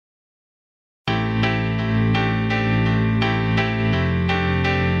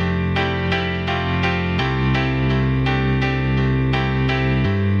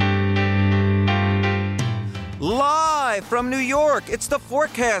From New York, it's The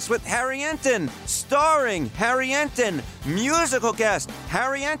Forecast with Harry Enton, starring Harry Enton, musical guest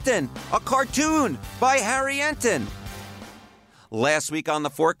Harry Enton, a cartoon by Harry Enton. Last week on The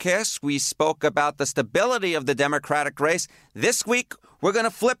Forecast, we spoke about the stability of the Democratic race. This week, we're going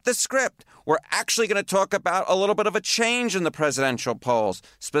to flip the script. We're actually going to talk about a little bit of a change in the presidential polls,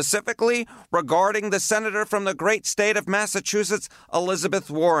 specifically regarding the senator from the great state of Massachusetts, Elizabeth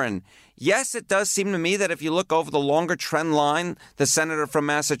Warren. Yes, it does seem to me that if you look over the longer trend line, the senator from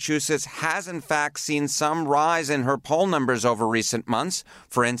Massachusetts has in fact seen some rise in her poll numbers over recent months.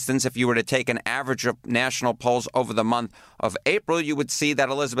 For instance, if you were to take an average of national polls over the month of April, you would see that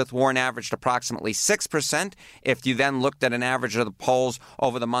Elizabeth Warren averaged approximately 6%. If you then looked at an average of the polls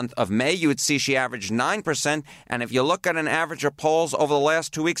over the month of May, you would see she averaged 9%. And if you look at an average of polls over the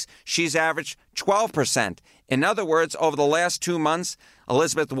last 2 weeks, she's averaged 12%. In other words, over the last 2 months,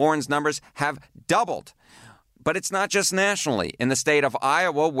 Elizabeth Warren's numbers have doubled. But it's not just nationally. In the state of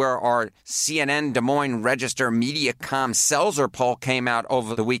Iowa, where our CNN Des Moines Register Mediacom Seltzer poll came out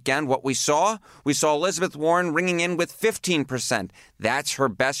over the weekend, what we saw Elizabeth Warren ringing in with 15%. That's her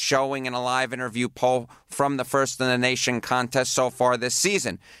best showing in a live interview poll from the First in the Nation contest so far this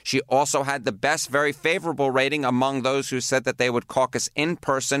season. She also had the best very favorable rating among those who said that they would caucus in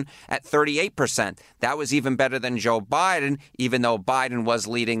person at 38%. That was even better than Joe Biden, even though Biden was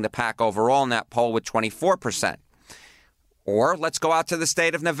leading the pack overall in that poll with 24%. Or let's go out to the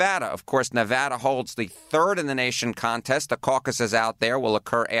state of Nevada. Of course, Nevada holds the third in the nation contest. The caucuses out there will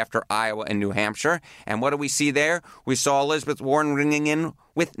occur after Iowa and New Hampshire. And what do we see there? We saw Elizabeth Warren ringing in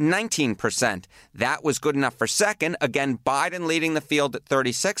with 19%. That was good enough for second. Again, Biden leading the field at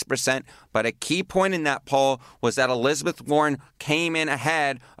 36%. But a key point in that poll was that Elizabeth Warren came in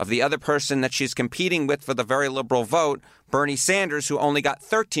ahead of the other person that she's competing with for the very liberal vote, Bernie Sanders, who only got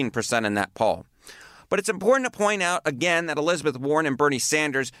 13% in that poll. But it's important to point out, again, that Elizabeth Warren and Bernie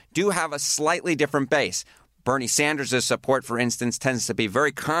Sanders do have a slightly different base. Bernie Sanders' support, for instance, tends to be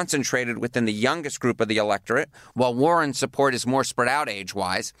very concentrated within the youngest group of the electorate, while Warren's support is more spread out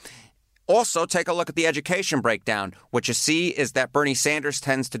age-wise. Also, take a look at the education breakdown. What you see is that Bernie Sanders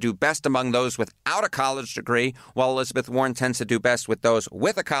tends to do best among those without a college degree, while Elizabeth Warren tends to do best with those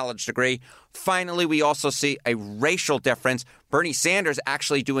with a college degree. Finally, we also see a racial difference. Bernie Sanders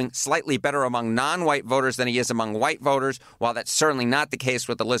actually doing slightly better among non-white voters than he is among white voters, while that's certainly not the case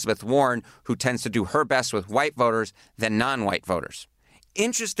with Elizabeth Warren, who tends to do her best with white voters than non-white voters.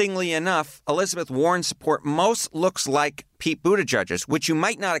 Interestingly enough, Elizabeth Warren's support most looks like Pete Buttigieg's, which you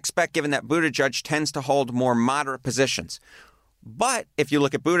might not expect given that Buttigieg tends to hold more moderate positions. But if you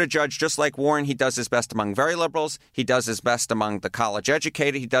look at Buttigieg, just like Warren, he does his best among very liberals, he does his best among the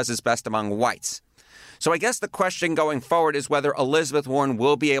college-educated, he does his best among whites. So I guess the question going forward is whether Elizabeth Warren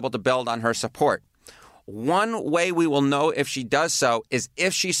will be able to build on her support. One way we will know if she does so is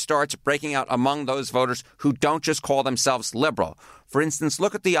if she starts breaking out among those voters who don't just call themselves liberal. For instance,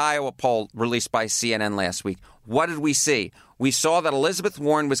 look at the Iowa poll released by CNN last week. What did we see? We saw that Elizabeth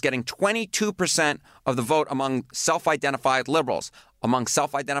Warren was getting 22% of the vote among self-identified liberals. Among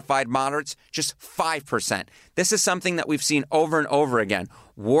self-identified moderates, just 5%. This is something that we've seen over and over again.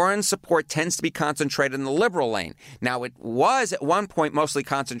 Warren's support tends to be concentrated in the liberal lane. Now, it was at one point mostly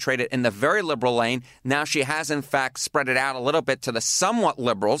concentrated in the very liberal lane. Now she has, in fact, spread it out a little bit to the somewhat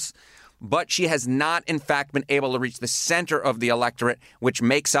liberals. But she has not, in fact, been able to reach the center of the electorate, which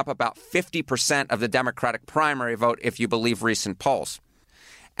makes up about 50% of the Democratic primary vote, if you believe recent polls.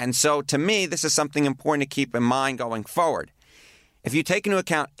 And so, to me, this is something important to keep in mind going forward. If you take into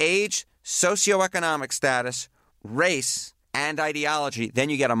account age, socioeconomic status, race, and ideology,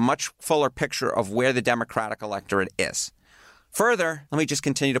 then you get a much fuller picture of where the Democratic electorate is. Further, let me just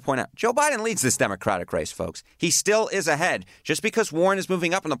continue to point out, Joe Biden leads this Democratic race, folks. He still is ahead. Just because Warren is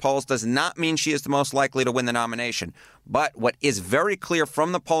moving up in the polls does not mean she is the most likely to win the nomination. But what is very clear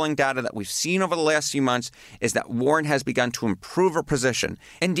from the polling data that we've seen over the last few months is that Warren has begun to improve her position.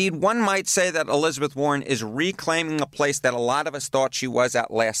 Indeed, one might say that Elizabeth Warren is reclaiming a place that a lot of us thought she was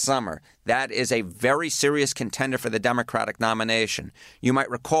at last summer. That is a very serious contender for the Democratic nomination. You might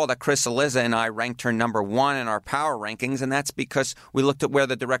recall that Chris Cillizza and I ranked her number one in our power rankings, and that's because we looked at where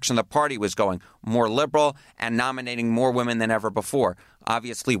the direction of the party was going, more liberal and nominating more women than ever before.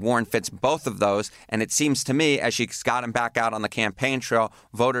 Obviously, Warren fits both of those, and it seems to me, as she's gotten back out on the campaign trail,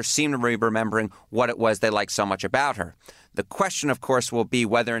 voters seem to be remembering what it was they liked so much about her. The question, of course, will be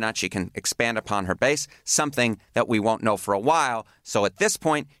whether or not she can expand upon her base, something that we won't know for a while. So at this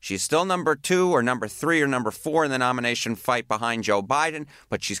point, she's still number 2 or number 3 or number 4 in the nomination fight behind Joe Biden,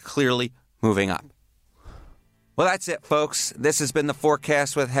 but she's clearly moving up. Well, that's it, folks. This has been The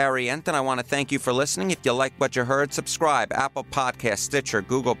Forecast with Harry Enton. I want to thank you for listening. If you like what you heard, subscribe. Apple Podcast, Stitcher,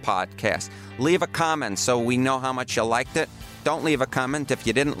 Google Podcast. Leave a comment so we know how much you liked it. Don't leave a comment if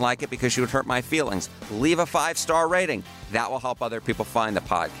you didn't like it because you would hurt my feelings. Leave a 5-star rating. That will help other people find the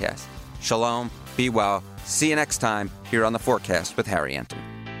podcast. Shalom. Be well. See you next time here on The Forecast with Harry Enton.